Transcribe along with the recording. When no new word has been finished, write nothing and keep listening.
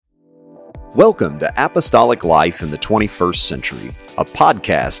Welcome to Apostolic Life in the 21st Century, a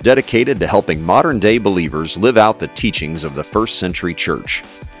podcast dedicated to helping modern-day believers live out the teachings of the first century church.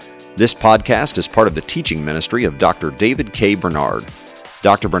 This podcast is part of the teaching ministry of Dr. David K. Bernard.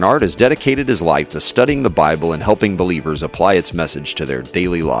 Dr. Bernard has dedicated his life to studying the Bible and helping believers apply its message to their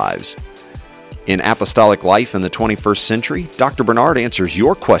daily lives. In Apostolic Life in the 21st Century, Dr. Bernard answers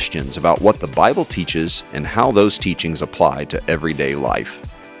your questions about what the Bible teaches and how those teachings apply to everyday life.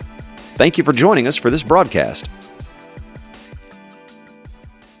 Thank you for joining us for this broadcast.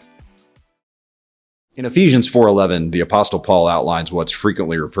 In Ephesians 4:11, the Apostle Paul outlines what's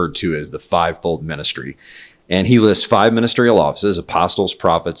frequently referred to as the fivefold ministry. And he lists 5 ministerial offices: apostles,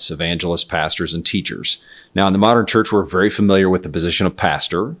 prophets, evangelists, pastors, and teachers. Now, in the modern church, we're very familiar with the position of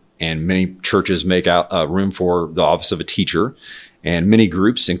pastor, and many churches make out room for the office of a teacher. And many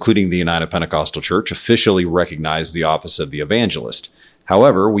groups, including the United Pentecostal Church, officially recognize the office of the evangelist.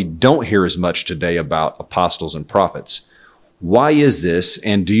 However, we don't hear as much today about apostles and prophets. Why is this,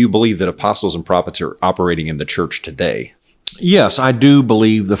 and do you believe that apostles and prophets are operating in the church today? Yes, I do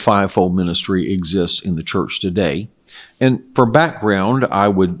believe the fivefold ministry exists in the church today. And for background, I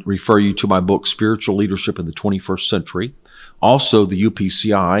would refer you to my book, Spiritual Leadership in the 21st Century. Also, the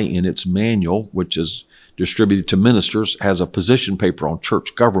UPCI, in its manual, which is distributed to ministers, has a position paper on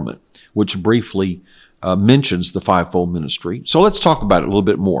church government, which briefly mentions the fivefold ministry. So let's talk about it a little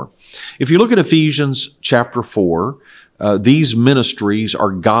bit more. If you look at Ephesians chapter 4, these ministries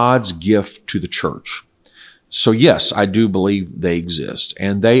are God's gift to the church. So yes, I do believe they exist,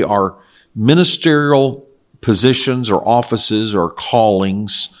 and they are ministerial positions or offices or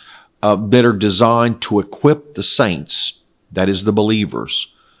callings that are designed to equip the saints, that is the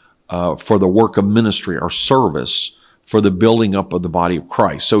believers, for the work of ministry or service, for the building up of the body of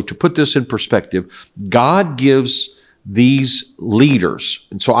Christ. So to put this in perspective, God gives these leaders,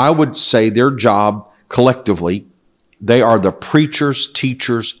 and so I would say their job collectively, they are the preachers,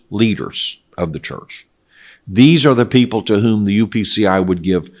 teachers, leaders of the church. These are the people to whom the UPCI would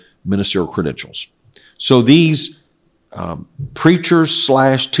give ministerial credentials. So these preachers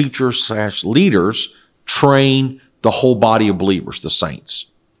 / teachers / leaders train the whole body of believers, the saints.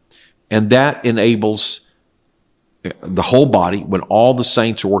 And that enables the whole body. When all the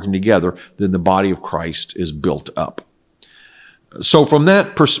saints are working together, then the body of Christ is built up. So from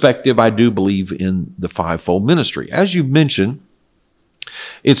that perspective, I do believe in the fivefold ministry. As you mentioned,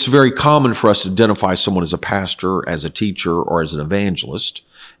 it's very common for us to identify someone as a pastor, as a teacher, or as an evangelist.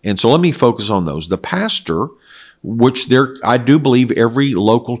 And so let me focus on those. The pastor, I do believe every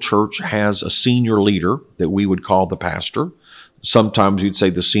local church has a senior leader that we would call the pastor. Sometimes you'd say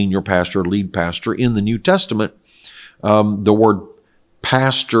the senior pastor, lead pastor. In the New Testament, the word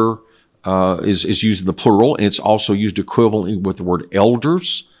pastor is used in the plural, and it's also used equivalently with the word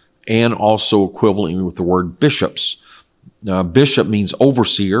elders and also equivalently with the word bishops. Bishop means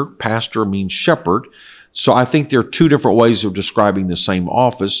overseer, pastor means shepherd. So I think there are 2 different ways of describing the same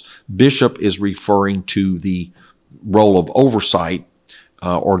office. Bishop is referring to the role of oversight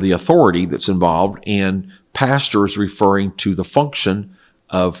or the authority that's involved, and pastor is referring to the function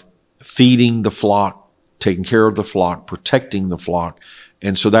of feeding the flock, taking care of the flock, protecting the flock.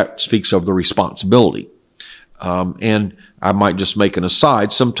 And so that speaks of the responsibility. And I might just make an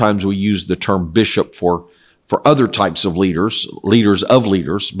aside. Sometimes we use the term bishop for other types of leaders of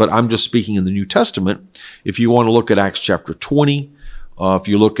leaders, but I'm just speaking in the New Testament. If you want to look at Acts chapter 20, if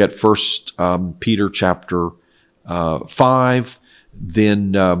you look at 1 Peter chapter 5,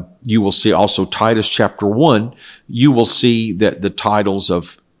 then you will see also Titus chapter 1, you will see that the titles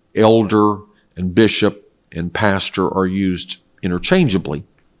of elder and bishop and pastor are used interchangeably.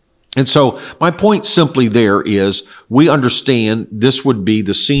 And so my point simply there is we understand this would be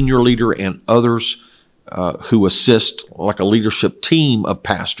the senior leader and others who assist, like a leadership team of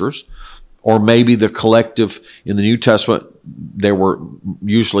pastors, or maybe the collective. In the New Testament, there were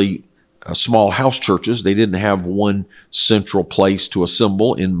usually small house churches. They didn't have one central place to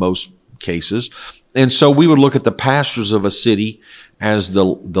assemble in most cases. And so we would look at the pastors of a city as the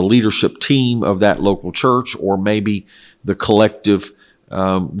leadership team of that local church, or maybe the collective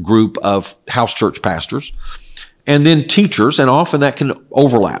group of house church pastors. And then teachers, and often that can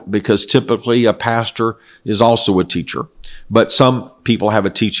overlap because typically a pastor is also a teacher. But some people have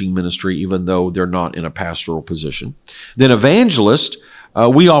a teaching ministry even though they're not in a pastoral position. Then evangelist,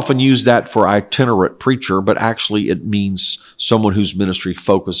 we often use that for itinerant preacher, but actually it means someone whose ministry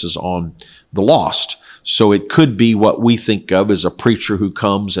focuses on the lost. So it could be what we think of as a preacher who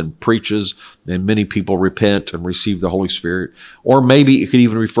comes and preaches, and many people repent and receive the Holy Spirit. Or maybe it could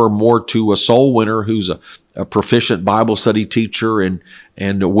even refer more to a soul winner who's a proficient Bible study teacher and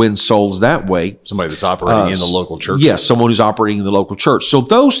wins souls that way. Somebody that's operating in the local church. Yes, someone who's operating in the local church. So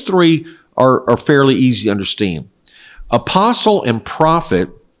those three are fairly easy to understand. Apostle and prophet,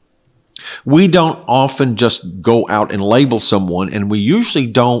 we don't often just go out and label someone, and we usually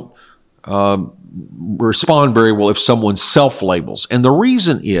don't respond very well if someone self-labels. And the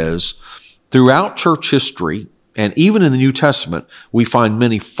reason is, throughout church history, and even in the New Testament, we find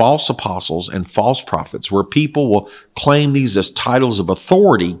many false apostles and false prophets where people will claim these as titles of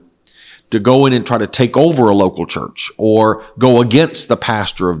authority to go in and try to take over a local church or go against the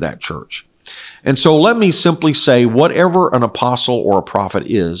pastor of that church. And so let me simply say, whatever an apostle or a prophet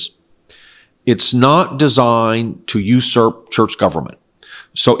is, it's not designed to usurp church government.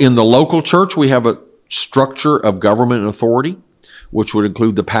 So in the local church, we have a structure of government and authority, which would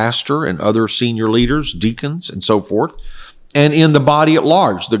include the pastor and other senior leaders, deacons, and so forth. And in the body at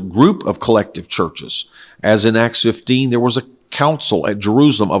large, the group of collective churches. As in Acts 15, there was a council at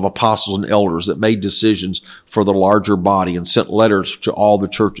Jerusalem of apostles and elders that made decisions for the larger body and sent letters to all the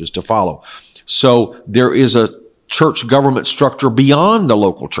churches to follow. So there is a church government structure beyond the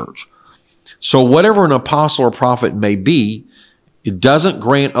local church. So whatever an apostle or prophet may be, it doesn't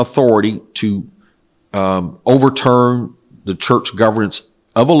grant authority to overturn the church governance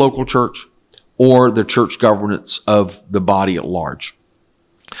of a local church or the church governance of the body at large.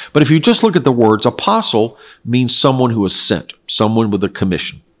 But if you just look at the words, apostle means someone who is sent, someone with a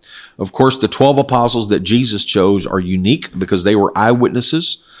commission. Of course, the 12 apostles that Jesus chose are unique because they were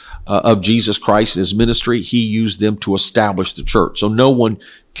eyewitnesses of Jesus Christ and his ministry. He used them to establish the church. So no one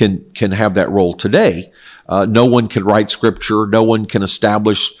can have that role today. No one can write scripture. No one can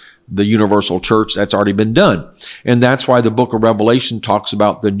establish the universal church. That's already been done. And that's why the book of Revelation talks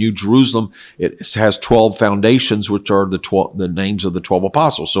about the New Jerusalem. It has 12 foundations, which are the names of the 12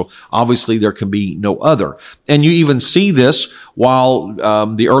 apostles. So obviously there can be no other. And you even see this while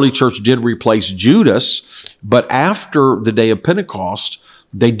the early church did replace Judas, but after the day of Pentecost,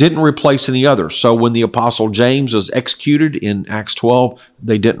 they didn't replace any other. So when the apostle James was executed in Acts 12,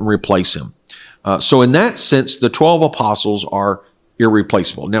 they didn't replace him. So in that sense, the 12 apostles are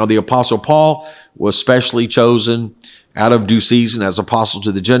irreplaceable. Now, the apostle Paul was specially chosen out of due season as apostle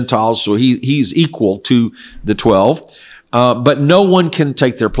to the Gentiles, so he's equal to the 12, but no one can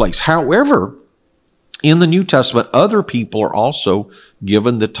take their place. However, in the New Testament, other people are also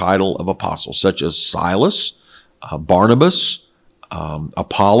given the title of apostles, such as Silas, Barnabas,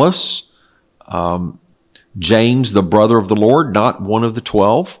 Apollos, James, the brother of the Lord, not one of the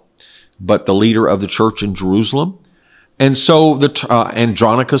 12, but the leader of the church in Jerusalem. And so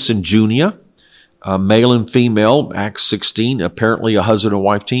Andronicus and Junia, male and female, Acts 16, apparently a husband and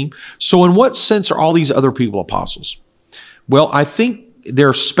wife team. So in what sense are all these other people apostles? Well, I think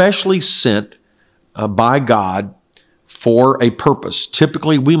they're specially sent by God for a purpose.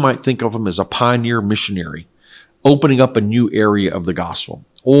 Typically, we might think of them as a pioneer missionary, opening up a new area of the gospel,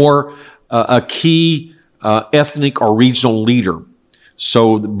 or a key ethnic or regional leader.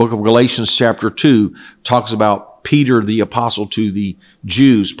 So the book of Galatians chapter 2 talks about Peter, the apostle to the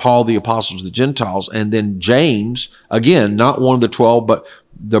Jews, Paul, the apostle to the Gentiles, and then James, again, not one of the 12, but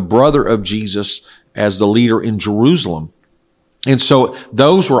the brother of Jesus as the leader in Jerusalem. And so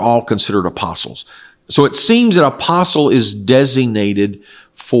those were all considered apostles. So it seems that apostle is designated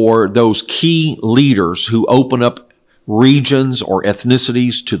for those key leaders who open up regions or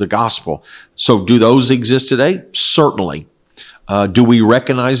ethnicities to the gospel. So do those exist today? Certainly. Do we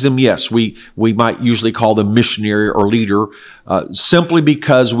recognize them? Yes. We might usually call them missionary or leader, simply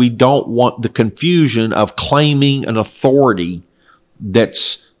because we don't want the confusion of claiming an authority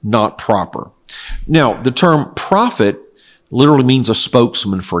that's not proper. Now, the term prophet literally means a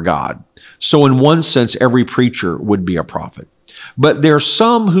spokesman for God. So in one sense, every preacher would be a prophet. But there are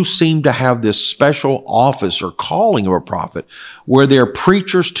some who seem to have this special office or calling of a prophet where they're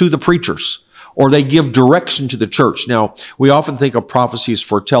preachers to the preachers, or they give direction to the church. Now, we often think of prophecy as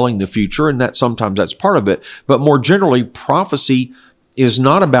foretelling the future, and that sometimes that's part of it. But more generally, prophecy is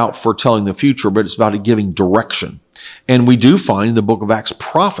not about foretelling the future, but it's about giving direction. And we do find in the book of Acts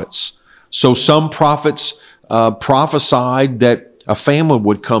prophets. So some prophets prophesied that a famine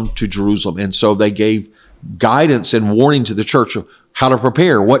would come to Jerusalem, and so they gave guidance and warning to the church of how to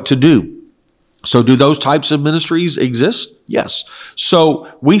prepare, what to do. So do those types of ministries exist? Yes. So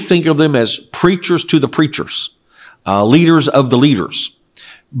we think of them as preachers to the preachers, leaders of the leaders.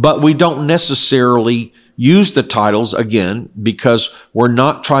 But we don't necessarily use the titles, again, because we're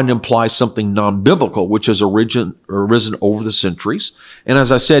not trying to imply something non-biblical, which has arisen over the centuries. And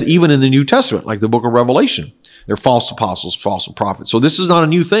as I said, even in the New Testament, like the book of Revelation, they're false apostles, false prophets. So this is not a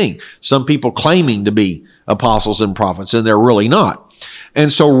new thing. Some people claiming to be apostles and prophets, and they're really not.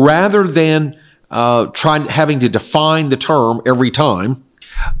 And so rather than having to define the term every time,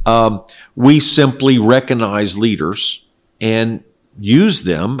 we simply recognize leaders and use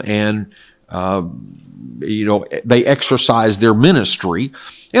them, and they exercise their ministry.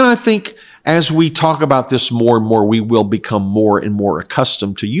 And I think as we talk about this more and more, we will become more and more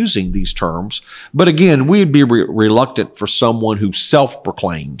accustomed to using these terms. But again, we'd be reluctant for someone who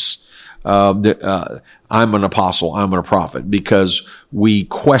self-proclaims that I'm an apostle, I'm a prophet, because we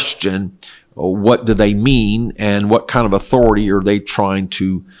question what do they mean and what kind of authority are they trying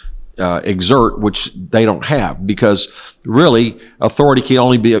to exert, which they don't have, because really authority can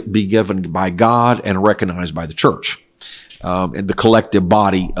only be given by God and recognized by the church and the collective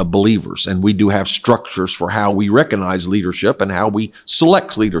body of believers. And we do have structures for how we recognize leadership and how we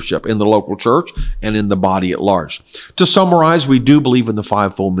select leadership in the local church and in the body at large. To summarize, we do believe in the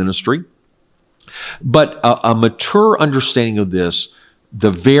fivefold ministry, but a mature understanding of this,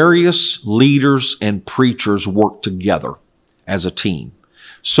 the various leaders and preachers work together as a team.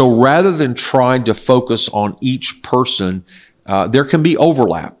 So rather than trying to focus on each person, there can be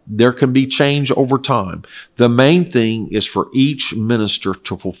overlap. There can be change over time. The main thing is for each minister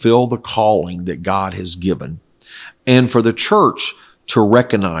to fulfill the calling that God has given, and for the church to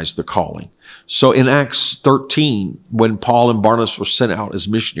recognize the calling. So in Acts 13, when Paul and Barnabas were sent out as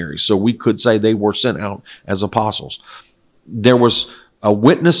missionaries, so we could say they were sent out as apostles, there was a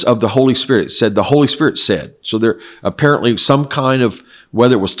witness of the Holy Spirit. It said the Holy Spirit said. So there apparently some kind of,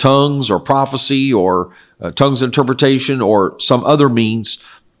 whether it was tongues or prophecy or tongues interpretation or some other means,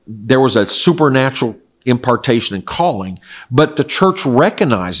 there was a supernatural impartation and calling, but the church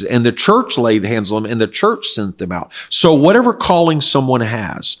recognized it, and the church laid hands on them, and the church sent them out. So whatever calling someone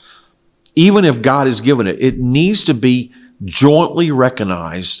has, even if God has given it, it needs to be jointly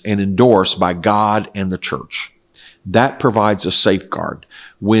recognized and endorsed by God and the church. That provides a safeguard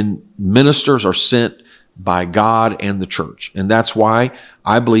when ministers are sent by God and the church. And that's why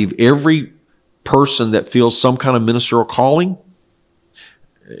I believe every person that feels some kind of ministerial calling,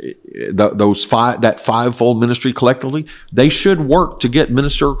 that fivefold ministry collectively, they should work to get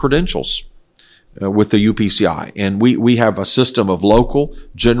ministerial credentials with the UPCI. And we have a system of local,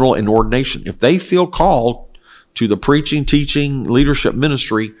 general, and ordination. If they feel called to the preaching, teaching, leadership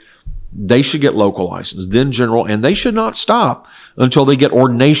ministry, they should get local license, then general, and they should not stop until they get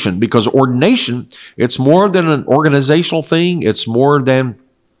ordination, because ordination, it's more than an organizational thing. It's more than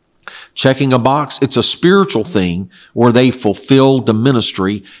checking a box. It's a spiritual thing where they fulfill the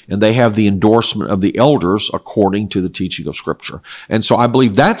ministry and they have the endorsement of the elders according to the teaching of Scripture. And so I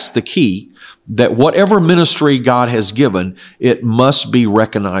believe that's the key, that whatever ministry God has given, it must be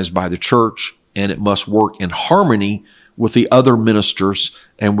recognized by the church, and it must work in harmony with the other ministers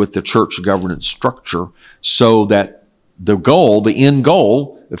and with the church governance structure, so that the goal, the end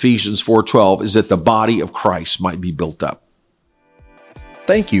goal, Ephesians 4:12, is that the body of Christ might be built up.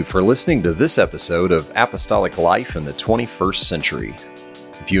 Thank you for listening to this episode of Apostolic Life in the 21st Century.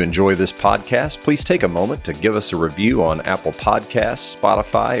 If you enjoy this podcast, please take a moment to give us a review on Apple Podcasts,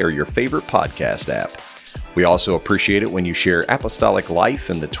 Spotify, or your favorite podcast app. We also appreciate it when you share Apostolic Life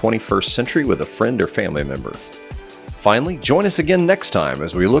in the 21st Century with a friend or family member. Finally, join us again next time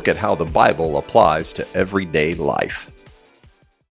as we look at how the Bible applies to everyday life.